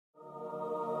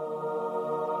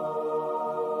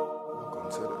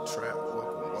the trap.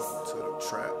 Welcome to the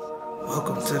trap.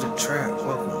 Welcome to the trap.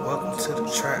 Welcome to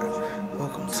the trap.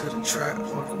 Welcome to the trap.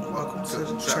 Welcome to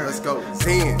the trap. Let's go.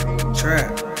 Zen.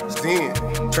 Trap. Zen.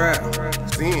 Trap.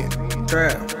 Zen.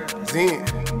 Trap.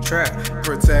 Zen. Trap.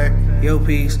 Protect. Yo,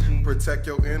 peace. Protect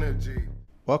your energy.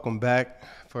 Welcome back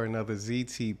for another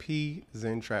ZTP,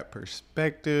 Zen Trap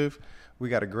Perspective. We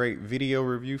got a great video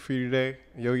review for you today.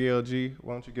 Yo, LG,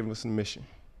 why don't you give us a mission?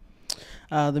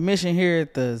 The mission here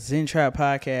at the Zen Trap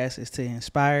Podcast is to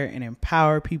inspire and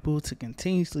empower people to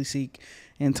continuously seek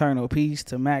internal peace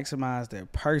to maximize their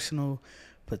personal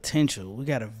potential. We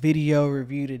got a video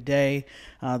review today.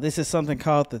 This is something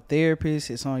called The Therapist.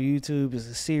 It's on YouTube. It's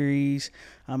a series.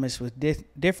 It's with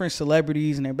different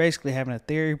celebrities, and they're basically having a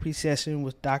therapy session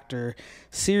with Dr.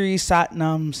 Siri Sat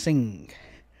Nam Singh.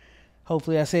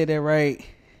 Hopefully I said that right.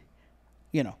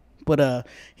 But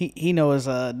he knows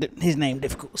his name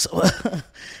difficult. So,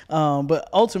 but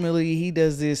ultimately he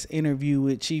does this interview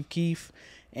with Chief Keef,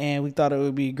 and we thought it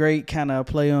would be a great kind of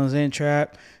play on Zen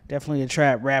Trap. Definitely a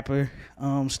trap rapper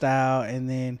style, and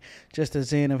then just the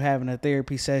Zen of having a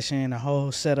therapy session. The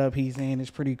whole setup he's in is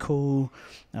pretty cool.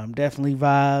 Definitely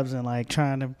vibes and like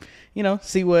trying to,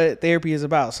 see what therapy is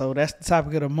about. So that's the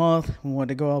topic of the month. We wanted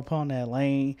to go up on that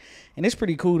lane, and it's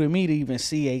pretty cool to me to even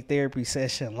see a therapy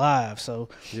session live. So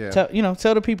Yeah.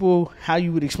 tell the people how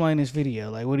you would explain this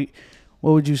video. Like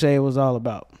what would you say it was all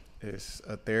about? It's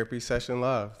a therapy session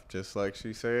live, just like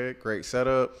she said. Great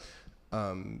setup.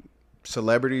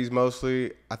 Celebrities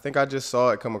mostly. I think I just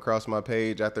saw it come across my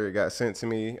page after it got sent to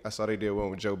me. I saw they did one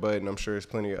with Joe Budden. I'm sure there's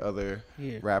plenty of other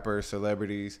rappers,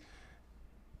 celebrities.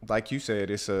 Like you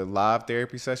said, it's a live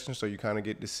therapy session, so you kind of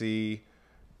get to see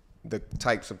the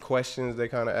types of questions they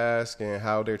kind of ask and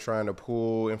how they're trying to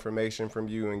pull information from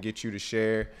you and get you to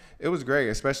share. It was great,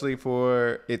 especially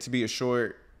for it to be a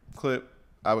short clip.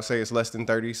 I would say it's less than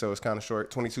 30, so it's kind of short,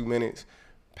 22 minutes,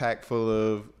 packed full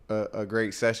of a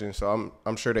great session. So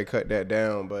I'm sure they cut that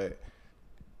down, but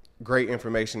great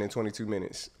information in 22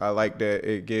 minutes. I like that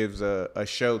it gives a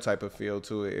show type of feel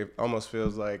to it. It almost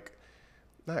feels like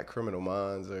not Criminal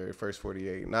Minds or First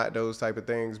 48, not those type of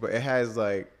things, but it has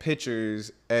like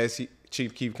pictures as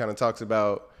Chief Keef kind of talks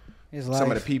about some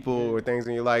of the people or things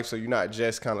in your life. So you're not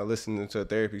just kind of listening to a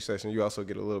therapy session. You also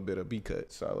get a little bit of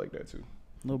B-cut. So I like that too.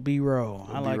 Little B-roll.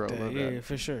 I like that. Love Yeah, that.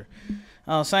 for sure.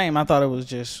 Same. I thought it was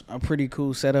just a pretty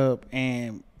cool setup,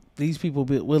 and these people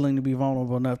be willing to be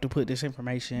vulnerable enough to put this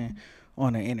information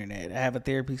on the internet. I have a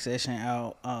therapy session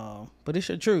out, but it's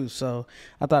your truth. So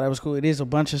I thought that was cool. It is a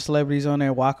bunch of celebrities on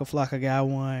there. Waka Flocka got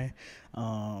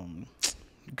one.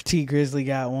 T Grizzly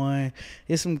got one.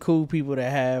 It's some cool people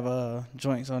that have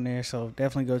joints on there. So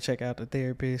definitely go check out The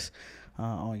Therapist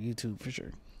on YouTube for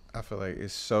sure. I feel like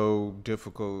it's so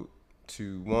difficult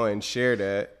to, one, share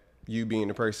that, you being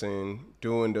the person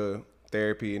doing the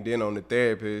therapy, and then on The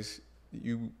Therapist,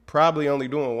 you probably only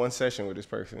doing one session with this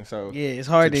person. So yeah, it's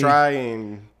hard to try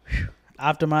and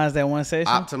optimize that one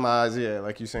session.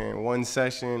 Like you're saying, one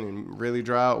session and really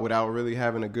draw out without really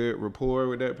having a good rapport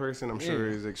with that person, I'm sure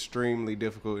is extremely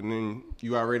difficult. And then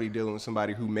you already dealing with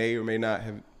somebody who may or may not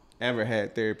have ever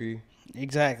had therapy.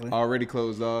 Exactly. Already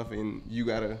closed off, and you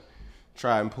got to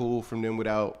try and pull from them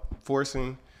without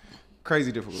forcing.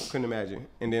 Crazy difficult. Couldn't imagine.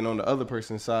 And then on the other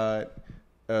person's side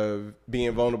of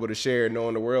being vulnerable to share,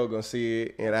 knowing the world going to see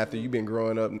it, and after you've been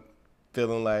growing up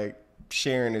feeling like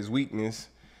sharing is weakness,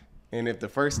 and if the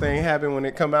first thing happened when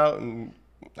it come out, and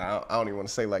I don't even want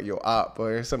to say like your op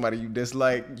or somebody you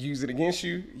dislike use it against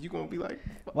you, you going to be like,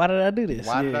 why did I do this?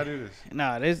 Why did I do this?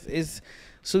 Nah, this is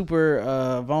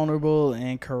super vulnerable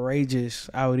and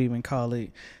courageous, I would even call it,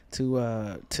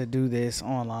 to do this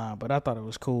online. But I thought it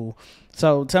was cool.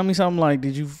 So tell me something, like,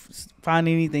 did you find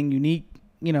anything unique,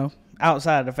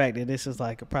 outside of the fact that this is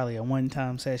like probably a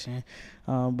one-time session,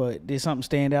 but did something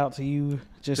stand out to you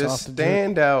just off the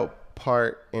standout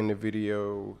part in the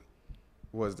video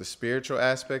was the spiritual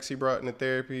aspects he brought into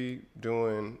therapy,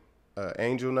 doing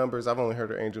angel numbers. I've only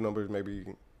heard of angel numbers maybe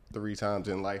 3 times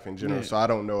in life in general, so I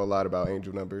don't know a lot about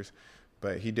angel numbers,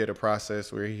 but he did a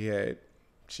process where he had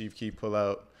Chief Keef pull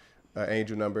out an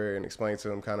angel number and explain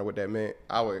to him kind of what that meant.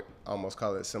 I would almost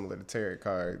call it similar to tarot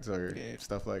cards or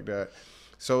stuff like that.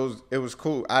 So it was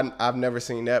cool. I've never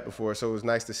seen that before, so it was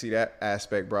nice to see that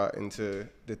aspect brought into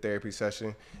the therapy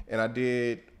session. And I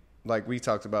did, like we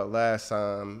talked about last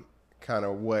time, kind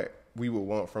of what we would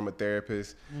want from a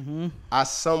therapist. Mm-hmm. I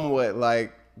somewhat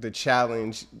like the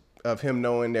challenge of him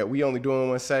knowing that we only doing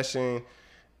one session.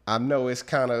 I know it's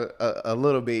kind of a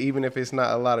little bit, even if it's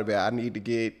not a lot of it, I need to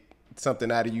get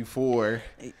something out of you for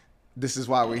this is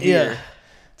why we're here.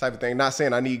 type of thing. Not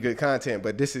saying I need good content,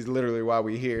 but this is literally why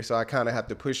we're here. So I kind of have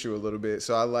to push you a little bit.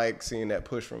 So I like seeing that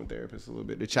push from a therapist a little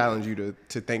bit to challenge you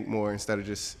to think more instead of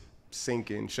just sink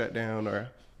and shut down or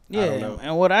I don't know.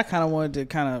 And what I kind of wanted to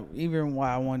kind of, even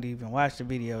why I wanted to even watch the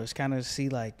video is kind of see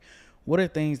like, what are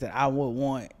things that I would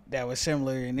want that was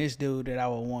similar in this dude that I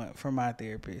would want from my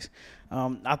therapist?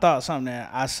 I thought something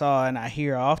that I saw and I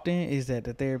hear often is that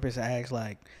the therapist asks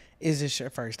like, is this your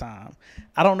first time?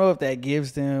 I don't know if that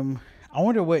gives them, I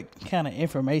wonder what kind of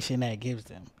information that gives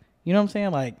them. You know what I'm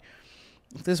saying? Like,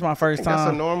 if this is my first time.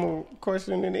 That's a normal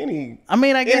question in any. I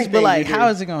mean, I guess, but like, how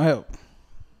is it going to help?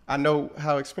 I know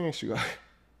how experienced you are.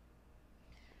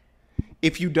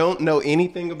 If you don't know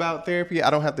anything about therapy, I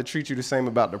don't have to treat you the same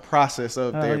about the process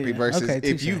of therapy versus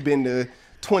if you've been to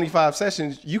 25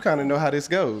 sessions, you kind of know how this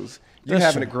goes. You're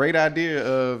having a great idea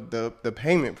of the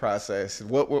payment process,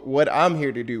 what I'm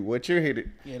here to do, what you're here to.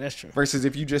 Yeah, that's true. Versus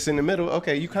if you just in the middle,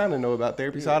 okay, you kind of know about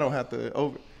therapy, so I don't have to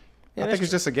over. I think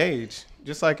it's just a gauge,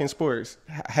 just like in sports.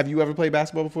 Have you ever played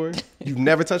basketball before? You've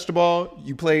never touched the ball.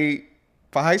 You played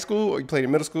for high school, or you played in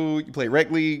middle school. You played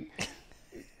rec league.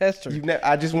 That's true.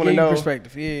 I just want to know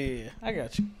perspective. Yeah, I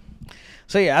got you.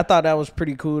 So yeah, I thought that was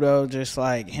pretty cool though. Just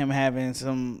like him having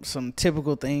some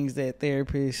typical things that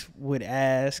therapists would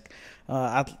ask.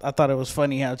 I thought it was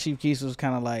funny how Chief Keef was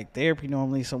kind of like, therapy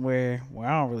normally somewhere where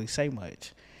I don't really say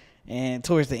much, and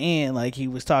towards the end, like he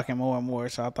was talking more and more.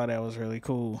 So I thought that was really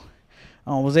cool.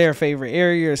 Was there a favorite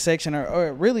area or section,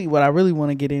 or really what I really want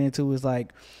to get into is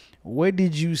like, what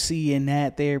did you see in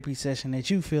that therapy session that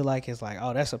you feel like is like,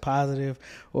 oh, that's a positive,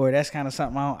 or that's kind of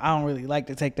something I don't really like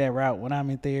to take that route when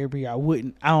I'm in therapy. I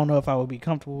don't know if I would be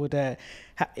comfortable with that.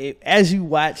 As you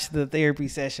watch the therapy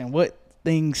session, what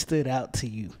things stood out to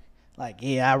you? Like,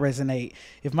 yeah, I resonate.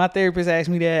 If my therapist asked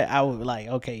me that, I would be like,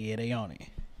 okay, yeah, they on it.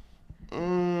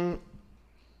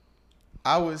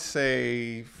 I would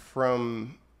say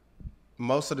from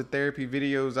most of the therapy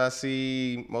videos I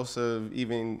see,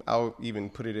 I'll even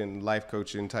put it in life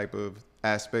coaching type of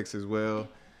aspects as well.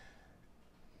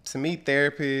 To me,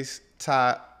 therapists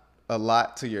tie a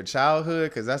lot to your childhood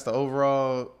because that's the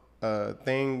overall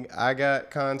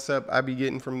concept I be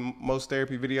getting from most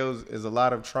therapy videos is a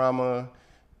lot of trauma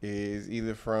is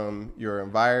either from your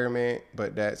environment,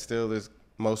 but that still is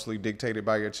mostly dictated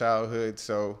by your childhood.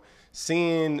 So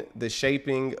seeing the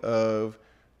shaping of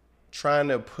trying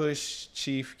to push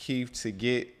Chief Keef to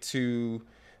get to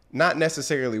not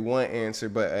necessarily one answer,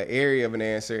 but an area of an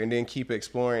answer, and then keep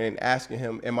exploring and asking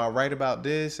him, am I right about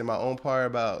this? Am I on par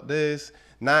about this?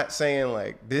 Not saying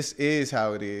like, this is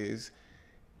how it is.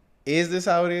 Is this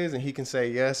how it is? And he can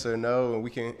say yes or no, and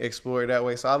we can explore it that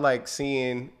way. So I like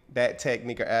seeing that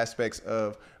technique or aspects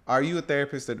of, are you a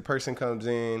therapist that the person comes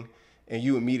in and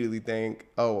you immediately think,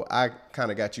 oh, I kind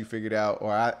of got you figured out,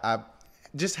 or I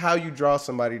just how you draw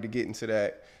somebody to get into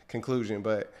that conclusion.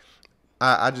 But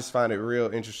I just find it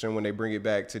real interesting when they bring it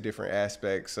back to different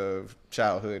aspects of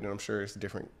childhood. And I'm sure it's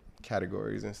different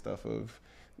categories and stuff of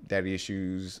daddy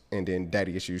issues, and then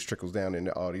daddy issues trickles down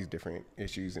into all these different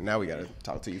issues. And now we got to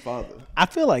talk to your father. I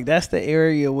feel like that's the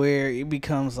area where it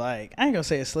becomes like, I ain't gonna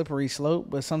say a slippery slope,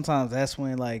 but sometimes that's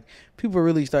when like people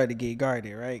really start to get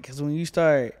guarded, right? Because when you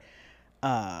start,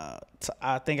 I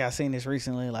think I seen this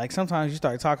recently, like sometimes you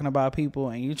start talking about people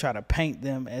and you try to paint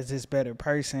them as this better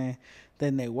person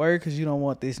than they were because you don't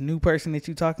want this new person that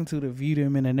you're talking to view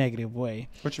them in a negative way.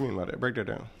 What you mean by that? Break that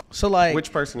down. So like,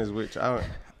 which person is which?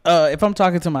 If I'm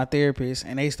talking to my therapist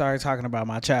and they start talking about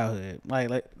my childhood,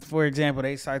 like for example,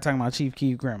 they start talking about Chief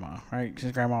Keef grandma, right?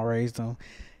 Because grandma raised them.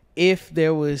 If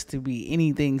there was to be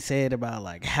anything said about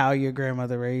like how your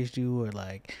grandmother raised you, or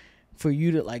like for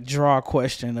you to like draw a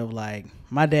question of like,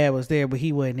 my dad was there, but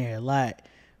he wasn't there a lot,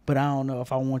 but I don't know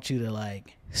if I want you to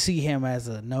like see him as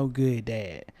a no good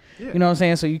dad. Yeah. You know what I'm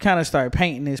saying? So you kind of start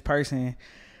painting this person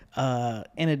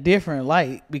in a different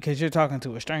light because you're talking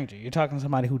to a stranger. You're talking to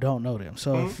somebody who don't know them.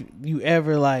 So if you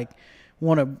ever like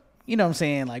want to, you know what I'm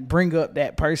saying, like bring up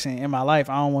that person in my life,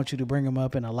 I don't want you to bring them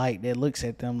up in a light that looks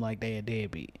at them like they a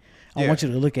deadbeat. I want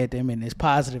you to look at them in this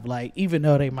positive light, even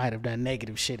though they might have done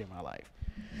negative shit in my life.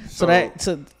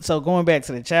 So going back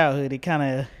to the childhood, it kind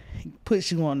of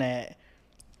puts you on that.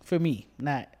 For me,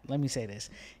 let me say this.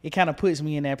 It kind of puts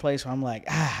me in that place where I'm like,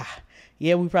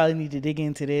 yeah, we probably need to dig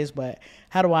into this, but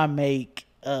how do I make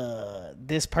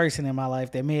this person in my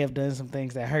life that may have done some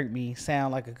things that hurt me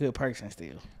sound like a good person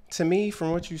still? To me,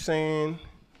 from what you're saying,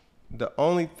 the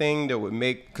only thing that would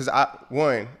make, because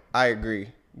I agree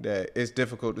that it's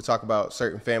difficult to talk about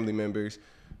certain family members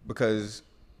because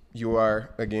you are,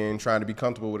 again, trying to be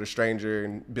comfortable with a stranger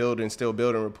and still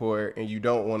building rapport, and you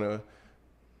don't want to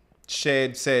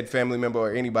shed said family member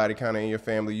or anybody kind of in your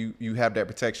family, you have that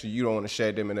protection. You don't want to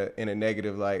shed them in a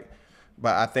negative light.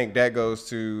 But I think that goes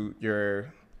to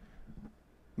your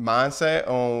mindset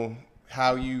on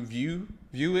how you view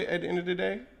it at the end of the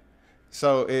day.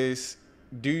 So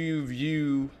do you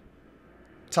view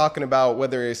talking about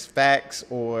whether it's facts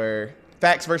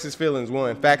versus feelings?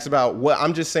 One, facts about what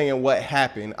I'm just saying what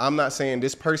happened. I'm not saying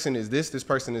this person is this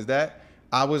person is that.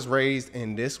 I was raised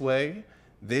in this way.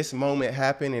 This moment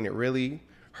happened and it really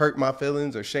hurt my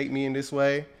feelings or shaped me in this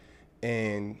way.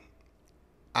 And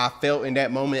I felt in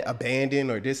that moment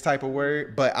abandoned or this type of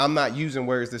word, but I'm not using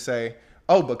words to say,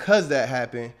 oh, because that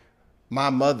happened, my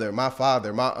mother, my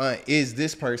father, my aunt is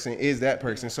this person, is that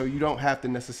person. So you don't have to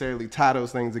necessarily tie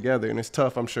those things together. And it's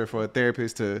tough, I'm sure, for a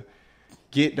therapist to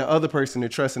get the other person to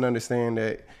trust and understand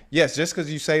that, yes, just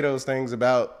because you say those things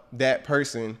about that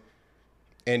person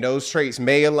and those traits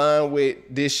may align with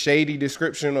this shady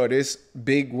description or this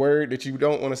big word that you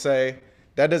don't want to say,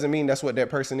 that doesn't mean that's what that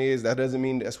person is. That doesn't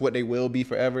mean that's what they will be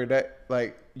forever. That,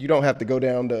 like, you don't have to go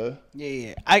down the...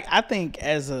 Yeah. I think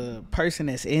as a person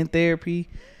that's in therapy,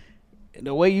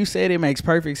 the way you said it makes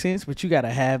perfect sense, but you got to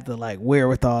have the, like,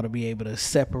 wherewithal to be able to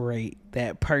separate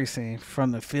that person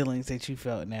from the feelings that you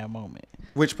felt in that moment.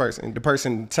 Which person? The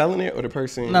person telling it or the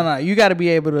person... No. You got to be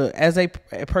able to, as a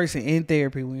person in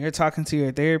therapy, when you're talking to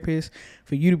your therapist,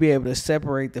 for you to be able to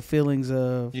separate the feelings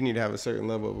of... You need to have a certain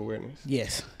level of awareness.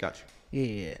 Yes. Gotcha.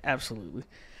 Yeah, absolutely.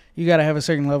 You got to have a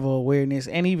certain level of awareness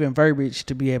and even verbiage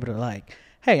to be able to, like,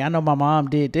 hey, I know my mom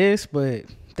did this, but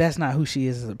that's not who she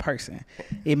is as a person.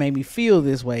 It made me feel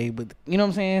this way, but you know what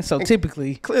I'm saying? So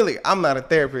typically... Clearly, I'm not a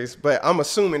therapist, but I'm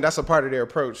assuming that's a part of their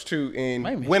approach too. And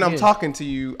maybe, when I'm talking to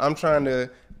you, I'm trying to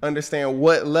understand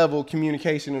what level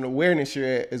communication and awareness you're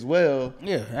at as well.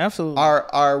 Yeah, absolutely.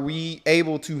 Are we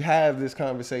able to have this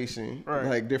conversation, right?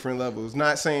 Like different levels?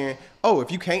 Not saying, oh,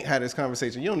 if you can't have this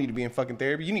conversation, you don't need to be in fucking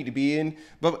therapy. You need to be in,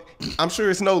 but I'm sure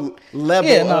it's no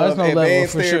level of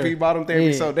advanced therapy, bottom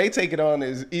therapy. Yeah. So they take it on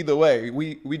as either way.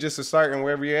 We just are starting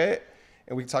wherever you're at,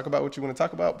 and we talk about what you want to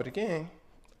talk about. But again,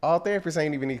 all therapists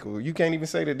ain't even equal. You can't even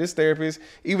say that this therapist,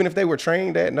 even if they were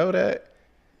trained that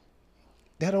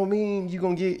don't mean you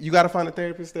got to find a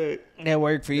therapist that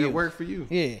work for you. That work for you.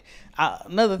 Yeah.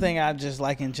 Another thing I just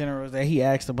like in general is that he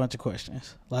asked a bunch of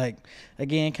questions. Like,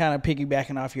 again, kind of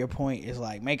piggybacking off your point is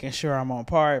like making sure I'm on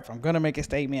par. If I'm going to make a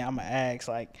statement, I'm going to ask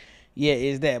like, yeah,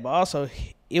 is that? But also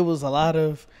it was a lot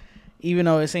of, even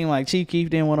though it seemed like Chief Keef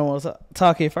didn't want to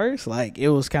talk at first, like it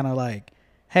was kind of like,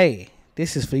 hey,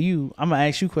 this is for you. I'm going to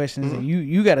ask you questions and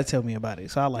you got to tell me about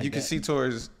it. So I like that. You can see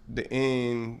towards the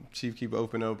end, Chief Keef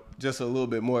open up just a little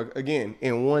bit more, again,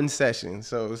 in one session.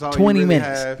 So it's all 20 you really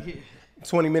minutes. Have.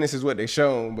 20 minutes is what they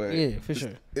shown, but yeah, for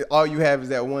sure. All you have is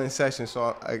that one session.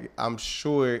 So I'm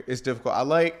sure it's difficult. I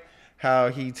like how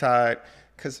he tied,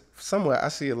 because somewhere I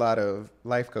see a lot of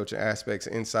life coaching aspects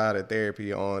inside of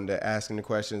therapy on the asking the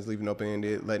questions, leaving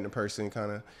open-ended, letting the person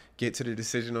kind of get to the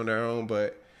decision on their own.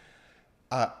 But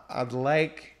I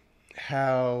like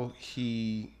how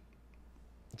he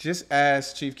just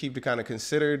asked Chief Keef to kind of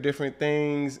consider different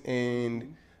things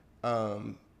and,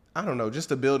 I don't know, just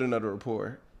the building of the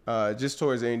rapport. Just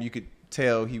towards the end, you could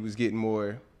tell he was getting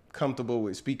more comfortable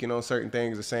with speaking on certain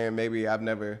things or saying, maybe I've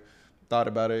never thought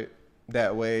about it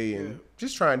that way, and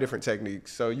just trying different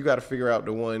techniques. So you got to figure out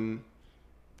the one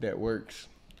that works.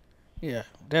 Yeah,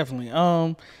 definitely.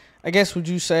 I guess, would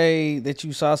you say that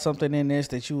you saw something in this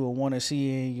that you would want to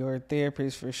see in your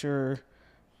therapist for sure?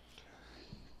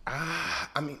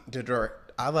 I mean,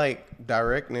 I like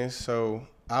directness, so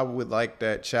I would like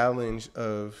that challenge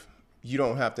of, you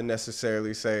don't have to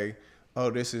necessarily say,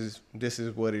 oh, this is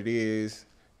what it is.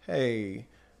 Hey,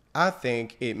 I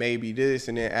think it may be this,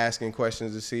 and then asking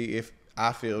questions to see if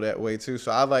I feel that way too.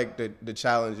 So I like the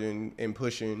challenge and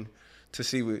pushing to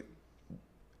see what,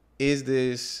 is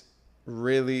this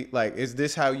really, like, is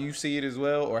this how you see it as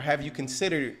well? Or have you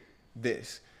considered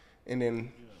this?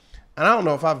 And I don't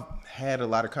know if I've had a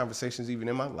lot of conversations even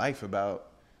in my life about,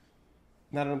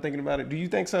 now that I'm thinking about it, do you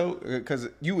think so? Because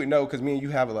you would know, because me and you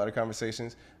have a lot of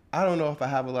conversations. I don't know if I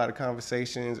have a lot of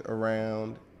conversations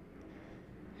around,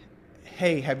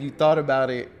 hey, have you thought about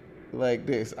it like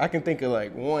this? I can think of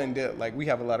like one that, like, we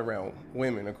have a lot around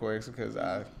women, of course, because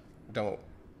I don't,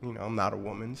 I'm not a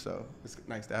woman, so it's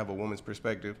nice to have a woman's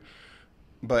perspective.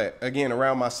 But again,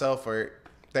 around myself or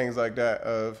things like that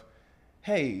of,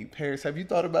 hey, Paris, have you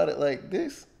thought about it like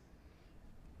this?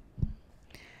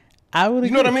 I would agree.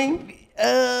 You know what I mean?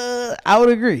 I would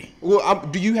agree. Well,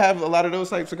 do you have a lot of those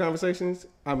types of conversations?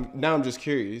 I'm just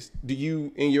curious. Do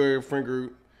you, in your friend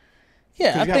group,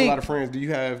 yeah, have a lot of friends, do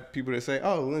you have people that say,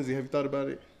 oh, Lindsay, have you thought about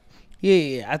it?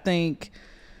 Yeah, I think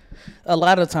a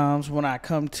lot of times when I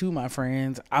come to my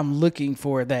friends, I'm looking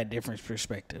for that different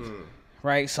perspective,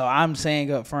 right? So I'm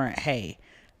saying up front, hey,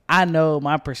 I know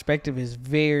my perspective is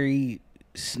very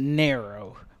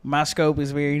narrow. My scope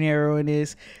is very narrow in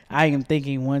this. I am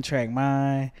thinking one track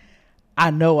mind. I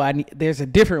know there's a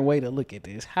different way to look at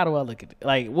this. How do I look at it?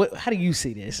 Like, how do you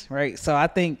see this, right? So I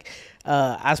think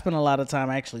I spend a lot of time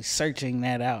actually searching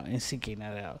that out and seeking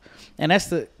that out. And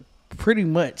that's pretty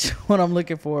much what I'm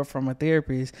looking for from a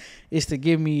therapist, is to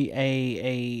give me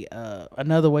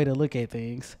another way to look at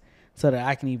things so that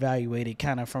I can evaluate it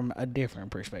kind of from a different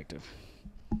perspective.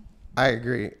 I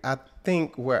agree. I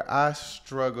think where I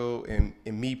struggle, in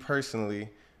me personally,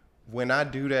 when I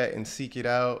do that and seek it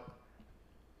out,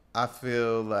 I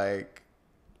feel like,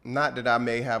 not that I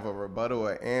may have a rebuttal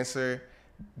or answer,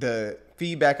 the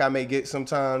feedback I may get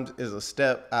sometimes is a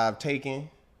step I've taken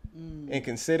and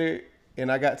considered, and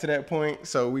I got to that point,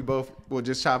 so we both will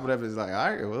just chop it up. It's like,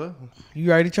 all right, well, you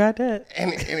already tried that,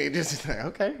 and it just like,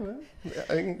 okay, well,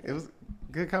 I mean, it was a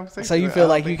good conversation. So you feel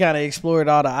like you kind of explored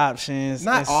all the options?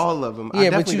 Not all of them. Yeah, I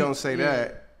definitely don't say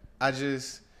that. I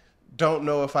just don't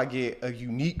know if I get a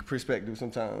unique perspective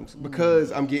sometimes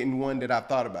because I'm getting one that I've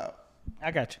thought about.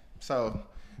 I got you. So,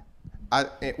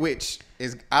 which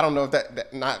is, I don't know if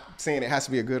that not saying it has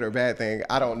to be a good or bad thing.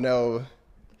 I don't know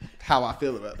how I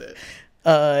feel about that.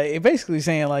 It basically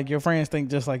saying like your friends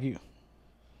think just like you.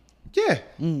 Yeah.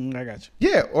 I got you.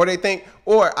 Yeah, or they think,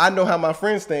 or I know how my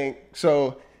friends think,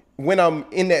 so when I'm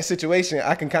in that situation,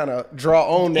 I can kind of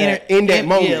draw on that in that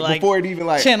moment, like, before it even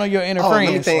like channel your inner friends.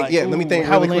 Let me think. Like, let me think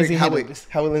really quick.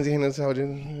 How would Lindsay handle this?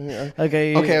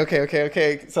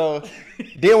 Okay. So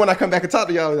then when I come back and talk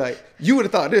to y'all, like, you would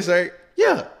have thought this, right?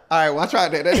 Yeah. All right. Well, I tried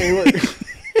that. That didn't work.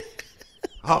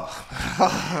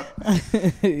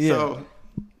 Yeah. So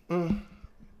it'd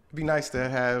be nice to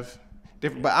have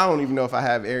different, but I don't even know if I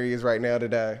have areas right now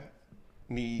that I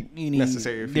need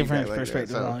necessary different feedback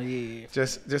perspective like that. on. Yeah.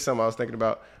 Just something I was thinking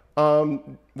about.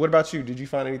 What about you? Did you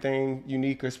find anything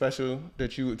unique or special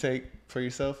that you would take for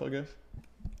yourself, I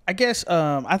guess?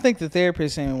 I think the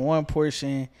therapist in one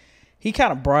portion, he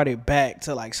kind of brought it back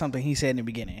to like something he said in the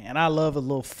beginning. And I love a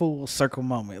little full circle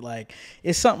moment. Like,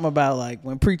 it's something about like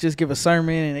when preachers give a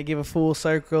sermon and they give a full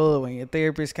circle, or when your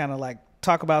therapist kind of like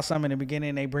talk about something in the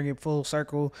beginning, they bring it full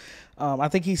circle. I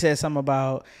think he said something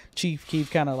about Chief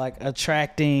Keef kind of like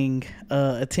attracting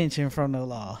attention from the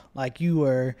law. Like, you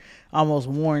were almost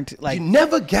warned. Like, you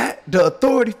never got the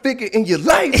authority figure in your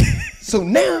life, so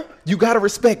now you got to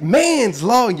respect man's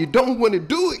law, and you don't want to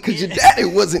do it because your daddy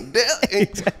wasn't there.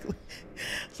 Exactly.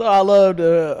 So I loved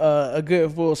a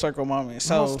good full circle moment.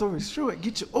 So, long story short,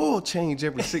 get your oil change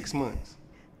every 6 months.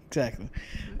 Exactly.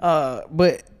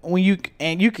 But when you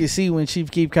can see when Chief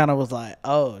Keef kind of was like,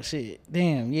 oh shit,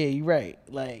 damn, yeah, you're right.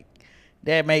 Like,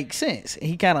 that makes sense.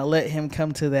 He kind of let him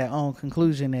come to that own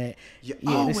conclusion that you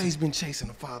always been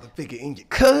chasing a father figure in your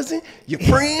cousin, your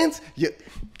friends, Yep.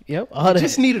 You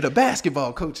just needed a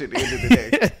basketball coach at the end of the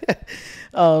day.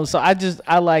 So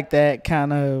I like that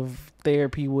kind of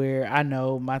therapy where I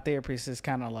know my therapist is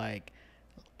kind of like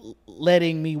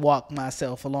letting me walk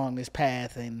myself along this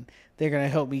path, and they're going to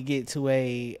help me get to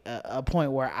a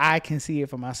point where I can see it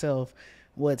for myself,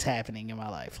 what's happening in my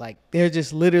life. Like, they're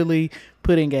just literally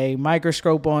putting a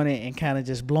microscope on it and kind of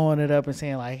just blowing it up and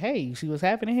saying like, hey, you see what's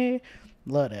happening here?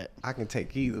 Love that. I can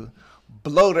take either.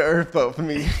 Blow the earth up for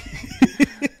me.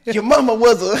 Your mama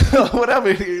was a, whatever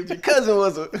it is, your cousin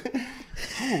was a,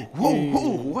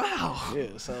 wow.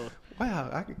 Yeah, so. Wow,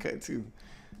 I could cut too.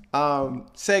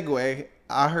 Segue,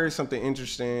 I heard something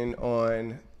interesting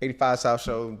on 85 South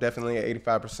Show, definitely at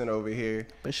 85% over here.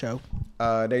 For sure.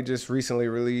 They just recently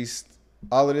released,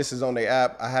 all of this is on their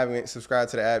app. I haven't subscribed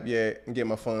to the app yet. I'm getting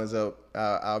my funds up.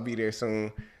 I'll be there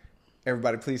soon.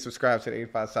 Everybody, please subscribe to the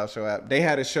 85 South Show app. They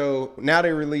had a show. Now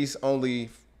they release only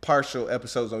partial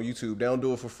episodes on YouTube. They don't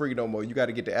do it for free no more. You got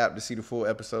to get the app to see the full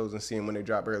episodes and see them when they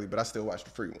drop early, but I still watch the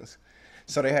free ones.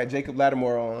 So they had Jacob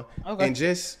Lattimore on. Okay. And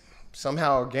just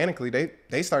somehow organically,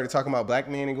 they started talking about black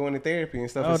men and going to therapy and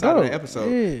stuff inside of the episode.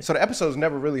 Yeah. So the episodes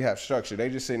never really have structure. They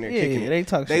just sitting there kicking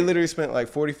it. They literally spent like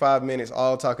 45 minutes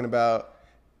all talking about,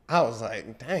 I was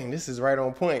like, dang, this is right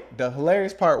on point. The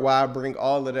hilarious part why I bring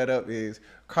all of that up is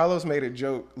Carlos made a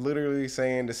joke literally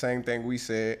saying the same thing we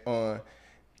said on,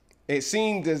 it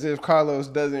seemed as if Carlos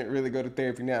doesn't really go to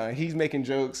therapy now. He's making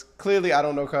jokes. Clearly, I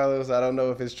don't know Carlos. I don't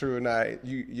know if it's true or not.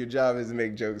 Your job is to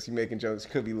make jokes. You're making jokes. You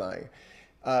could be lying.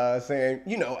 Saying,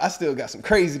 I still got some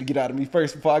crazy to get out of me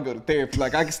first before I go to therapy.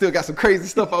 Like, I still got some crazy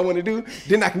stuff I want to do.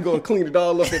 Then I can go and clean it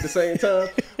all up at the same time.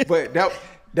 But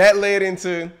that led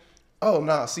into Oh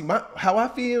no, see how I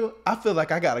feel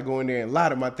like I gotta go in there and lie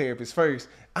to my therapist first.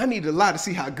 I need to lie to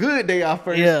see how good they are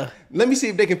first. Yeah. Let me see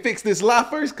if they can fix this lie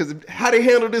first, because how they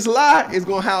handle this lie is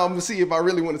gonna how I'm gonna see if I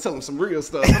really want to tell them some real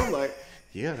stuff. And I'm like,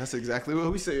 yeah, that's exactly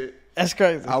what we said. That's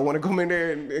crazy. I want to come in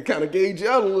there and kind of gauge you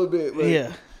out a little bit. Like,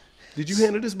 yeah. Did you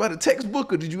handle this by the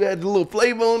textbook, or did you add the little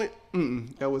flavor on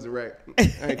it? That wasn't right.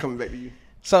 I ain't coming back to you.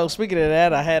 So speaking of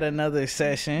that, I had another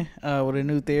session with a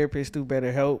new therapist through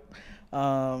BetterHelp.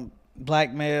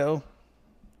 Black male,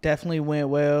 definitely went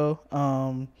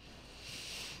well.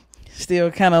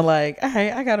 Still kind of like, all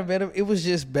right, I got a better. It was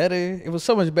just better. It was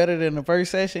so much better than the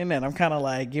first session, and I'm kind of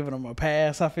like giving him a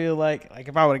pass. I feel like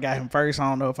if I would have got him first, I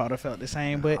don't know if I would have felt the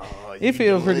same, but it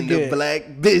feels pretty good. The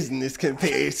black business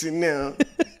comparison now.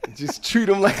 Just treat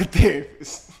him like a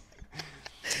therapist.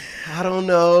 I don't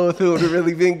know if it would have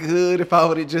really been good if I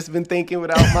would have just been thinking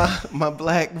without my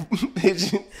black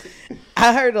vision.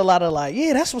 I heard a lot of like,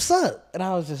 yeah, that's what's up, and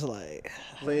I was just like,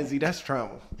 Lindsay, that's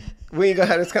trauma. We ain't gonna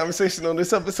have this conversation on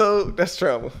this episode. That's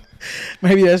trauma.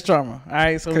 Maybe that's trauma. All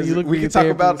right, so we can talk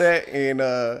about that, and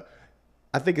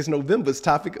I think it's November's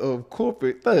topic of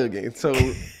corporate thugging. So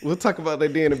we'll talk about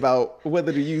that then, about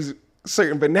whether to use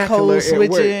certain vernacular at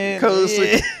work. Code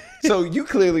switching. So you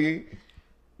clearly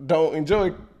don't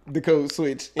enjoy the code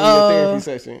switch in your therapy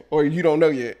session, or you don't know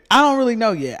yet. I don't really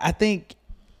know yet. I think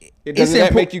doesn't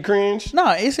that make you cringe?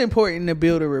 No, it's important to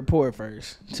build a rapport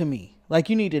first. To me, like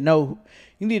you need to know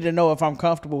if I'm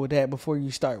comfortable with that before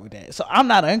you start with that. So I'm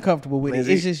not uncomfortable with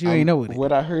Lindsay, it. It's just you ain't know with it.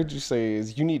 What I heard you say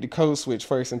is you need to code switch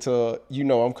first until you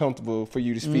know I'm comfortable for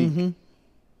you to speak.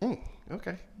 Mm-hmm.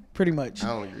 Okay. Pretty much. I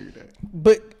don't agree with that.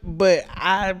 But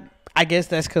I guess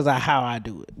that's because of how I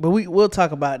do it. But we'll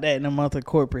talk about that in a month of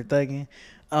corporate thugging.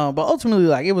 But ultimately,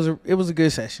 like it was a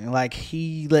good session. Like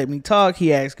he let me talk.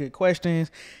 He asked good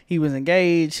questions. He was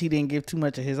engaged. He didn't give too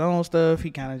much of his own stuff.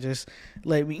 He kind of just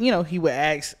let me. He would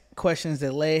ask questions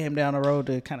that led him down the road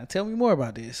to kind of tell me more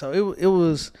about this. So it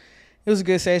was a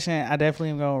good session. I definitely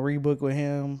am gonna rebook with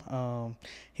him.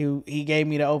 He gave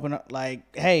me the open up,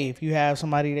 like, hey, if you have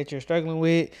somebody that you're struggling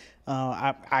with,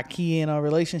 I key in on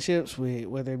relationships with,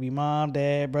 whether it be mom,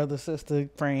 dad, brother, sister,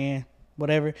 friend,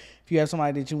 whatever. If you have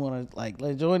somebody that you want to like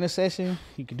let join the session,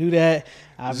 you can do that.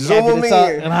 I'll be happy to talk.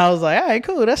 And I was like, all right,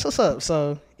 cool, that's what's up.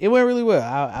 So it went really well.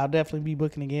 I'll definitely be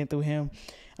booking again through him.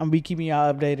 I'm gonna be keeping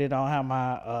y'all updated on how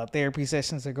my therapy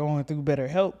sessions are going through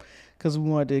BetterHelp, because we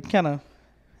wanted to kind of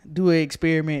do an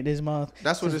experiment this month.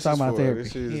 That's what this is for. Therapy.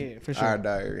 This is for sure. Our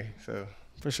diary. So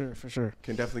for sure.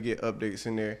 Can definitely get updates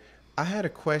in there. I had a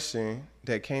question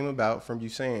that came about from you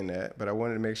saying that, but I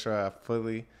wanted to make sure I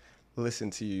fully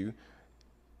listened to you.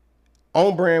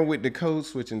 On brand with the code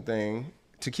switching thing,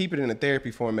 to keep it in a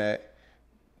therapy format,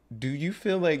 do you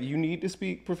feel like you need to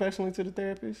speak professionally to the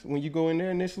therapist when you go in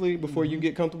there initially before you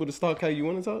get comfortable to talk how you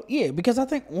want to talk? Yeah, because I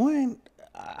think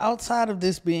outside of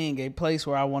this being a place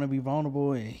where I want to be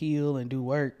vulnerable and heal and do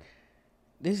work,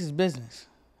 this is business.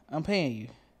 I'm paying you.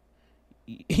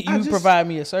 You provide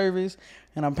me a service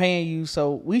and I'm paying you,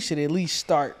 so we should at least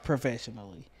start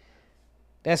professionally.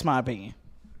 That's my opinion.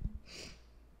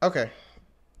 Okay.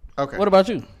 What about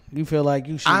you? You feel like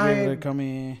you should be able to come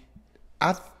in?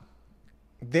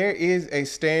 There is a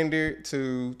standard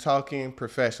to talking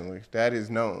professionally. That is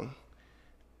known.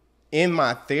 In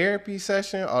my therapy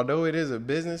session, although it is a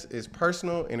business, it's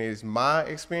personal and it's my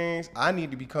experience, I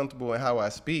need to be comfortable in how I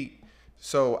speak.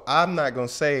 So I'm not going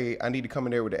to say I need to come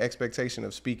in there with the expectation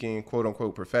of speaking, quote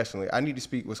unquote, professionally. I need to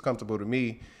speak what's comfortable to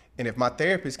me. And if my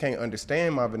therapist can't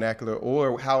understand my vernacular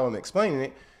or how I'm explaining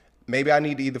it, maybe I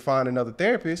need to either find another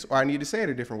therapist or I need to say it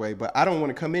a different way. But I don't want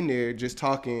to come in there just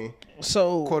talking,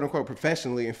 quote unquote,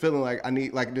 professionally and feeling like I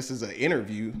need, like this is an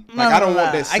interview. I don't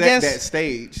want that set, that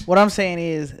stage. What I'm saying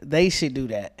is they should do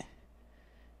that.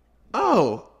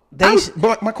 Oh,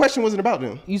 but my question wasn't about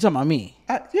them. You talking about me?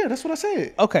 Yeah, that's what I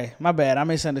said. Okay, my bad. I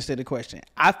misunderstood the question.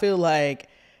 I feel like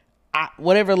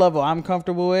whatever level I'm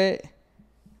comfortable with,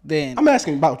 then I'm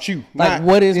asking about you. Like,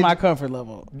 what is my comfort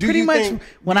level? Pretty much,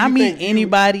 when I meet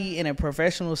anybody in a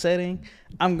professional setting,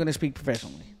 I'm gonna speak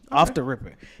professionally, off the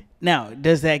ripper. Now,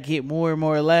 does that get more and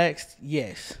more relaxed?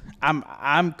 Yes,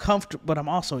 I'm comfortable, but I'm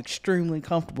also extremely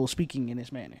comfortable speaking in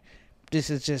this manner. This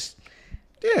is just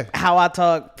how I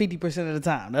talk 50% of the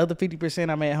time. The other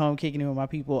 50%, I'm at home kicking it with my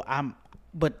people.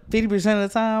 But 50% of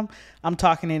the time, I'm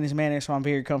talking in this manner, so I'm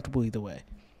very comfortable either way.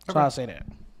 So I'll say that.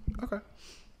 Okay.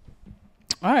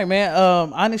 All right, man.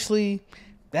 Honestly,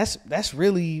 that's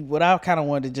really what I kind of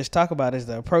wanted to just talk about, is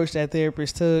the approach that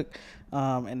therapists took,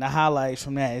 and the highlights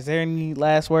from that. Is there any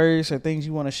last words or things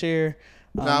you want to share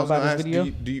about this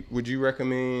video? Would you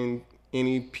recommend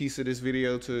any piece of this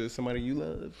video to somebody you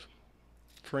love?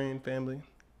 friend, family?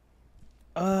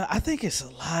 I think it's a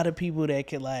lot of people that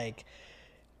could like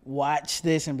watch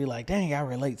this and be like, dang, I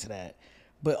relate to that.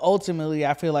 But ultimately,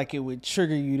 I feel like it would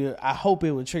trigger you to, I hope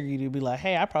it would trigger you to be like,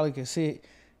 hey, I probably could sit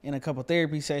in a couple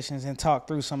therapy sessions and talk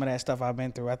through some of that stuff I've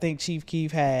been through. I think Chief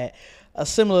Keef had a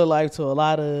similar life to a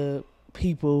lot of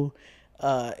people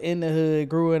in the hood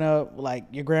growing up. Like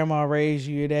your grandma raised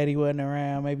you, your daddy wasn't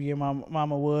around, maybe your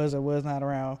mama was or was not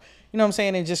around. You know what I'm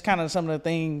saying? And just kind of some of the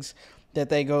things that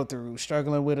they go through,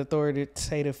 struggling with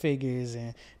authoritative figures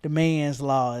and the man's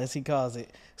law, as he calls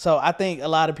it. So I think a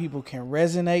lot of people can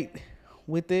resonate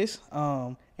with this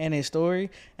and his story,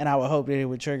 and I would hope that it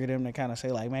would trigger them to kind of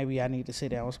say, like, maybe I need to sit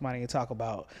down with somebody and talk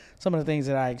about some of the things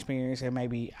that I experienced, and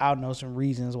maybe I'll know some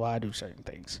reasons why I do certain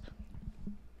things.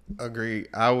 Agreed.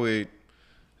 I would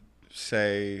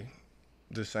say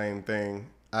the same thing.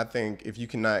 I think if you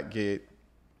cannot get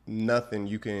nothing,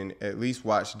 you can at least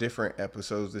watch different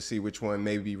episodes to see which one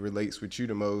maybe relates with you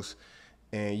the most,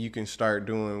 and you can start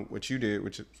doing what you did,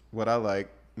 which is what I like,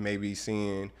 maybe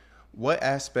seeing what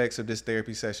aspects of this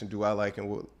therapy session do I like and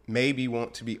will maybe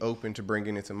want to be open to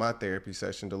bringing into my therapy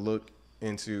session to look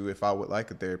into if I would like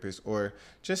a therapist, or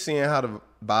just seeing how the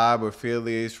vibe or feel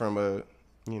is from a,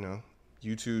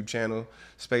 YouTube channel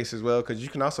space as well, because you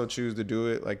can also choose to do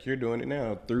it like you're doing it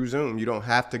now through Zoom. You don't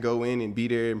have to go in and be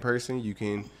there in person. You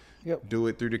can do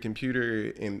it through the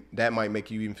computer, and that might make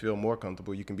you even feel more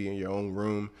comfortable. You can be in your own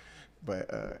room.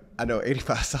 But I know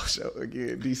 85 South Show,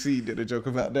 again, DC did a joke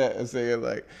about that and saying,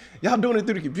 like, y'all doing it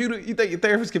through the computer? You think your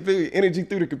therapist can feel your energy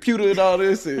through the computer and all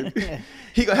this? And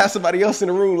he going to have somebody else in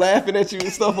the room laughing at you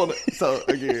and stuff on it. So,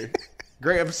 again,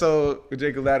 great episode with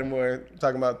Jacob Lattimore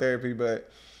talking about therapy,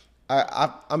 but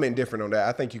I'm indifferent on that.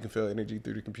 I think you can feel energy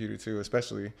through the computer too,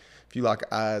 especially if you lock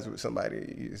eyes with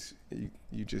somebody.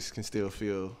 You just can still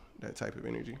feel that type of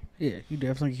energy. Yeah, you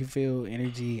definitely can feel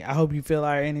energy. I hope you feel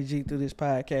our energy through this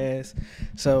podcast.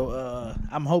 So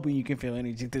I'm hoping you can feel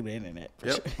energy through the internet.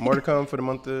 Yep. Sure. More to come for the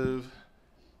month of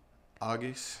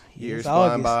August. Year's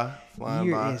flying by.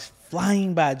 Year is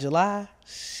flying by. July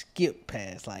skipped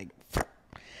past. Like, it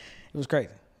was crazy.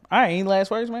 All right, any last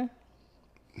words, man?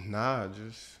 Nah,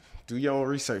 just do your own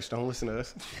research. Don't listen to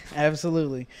us.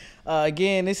 Absolutely.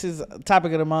 Again, this is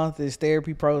topic of the month is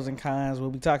therapy pros and cons. We'll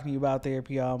be talking to you about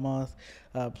therapy all month.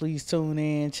 Please tune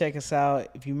in. Check us out.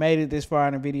 If you made it this far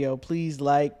in the video, please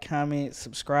like, comment,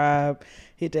 subscribe.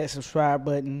 Hit that subscribe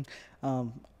button.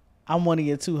 I'm one of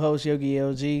your two hosts, Yogi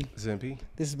LG. Zen P.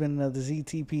 This has been another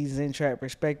ZTP Zen Trap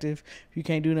Perspective. If you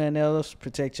can't do nothing else,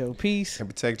 protect your peace. And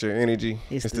protect your energy.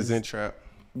 It's the Zen Trap.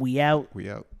 We out. We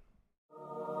out.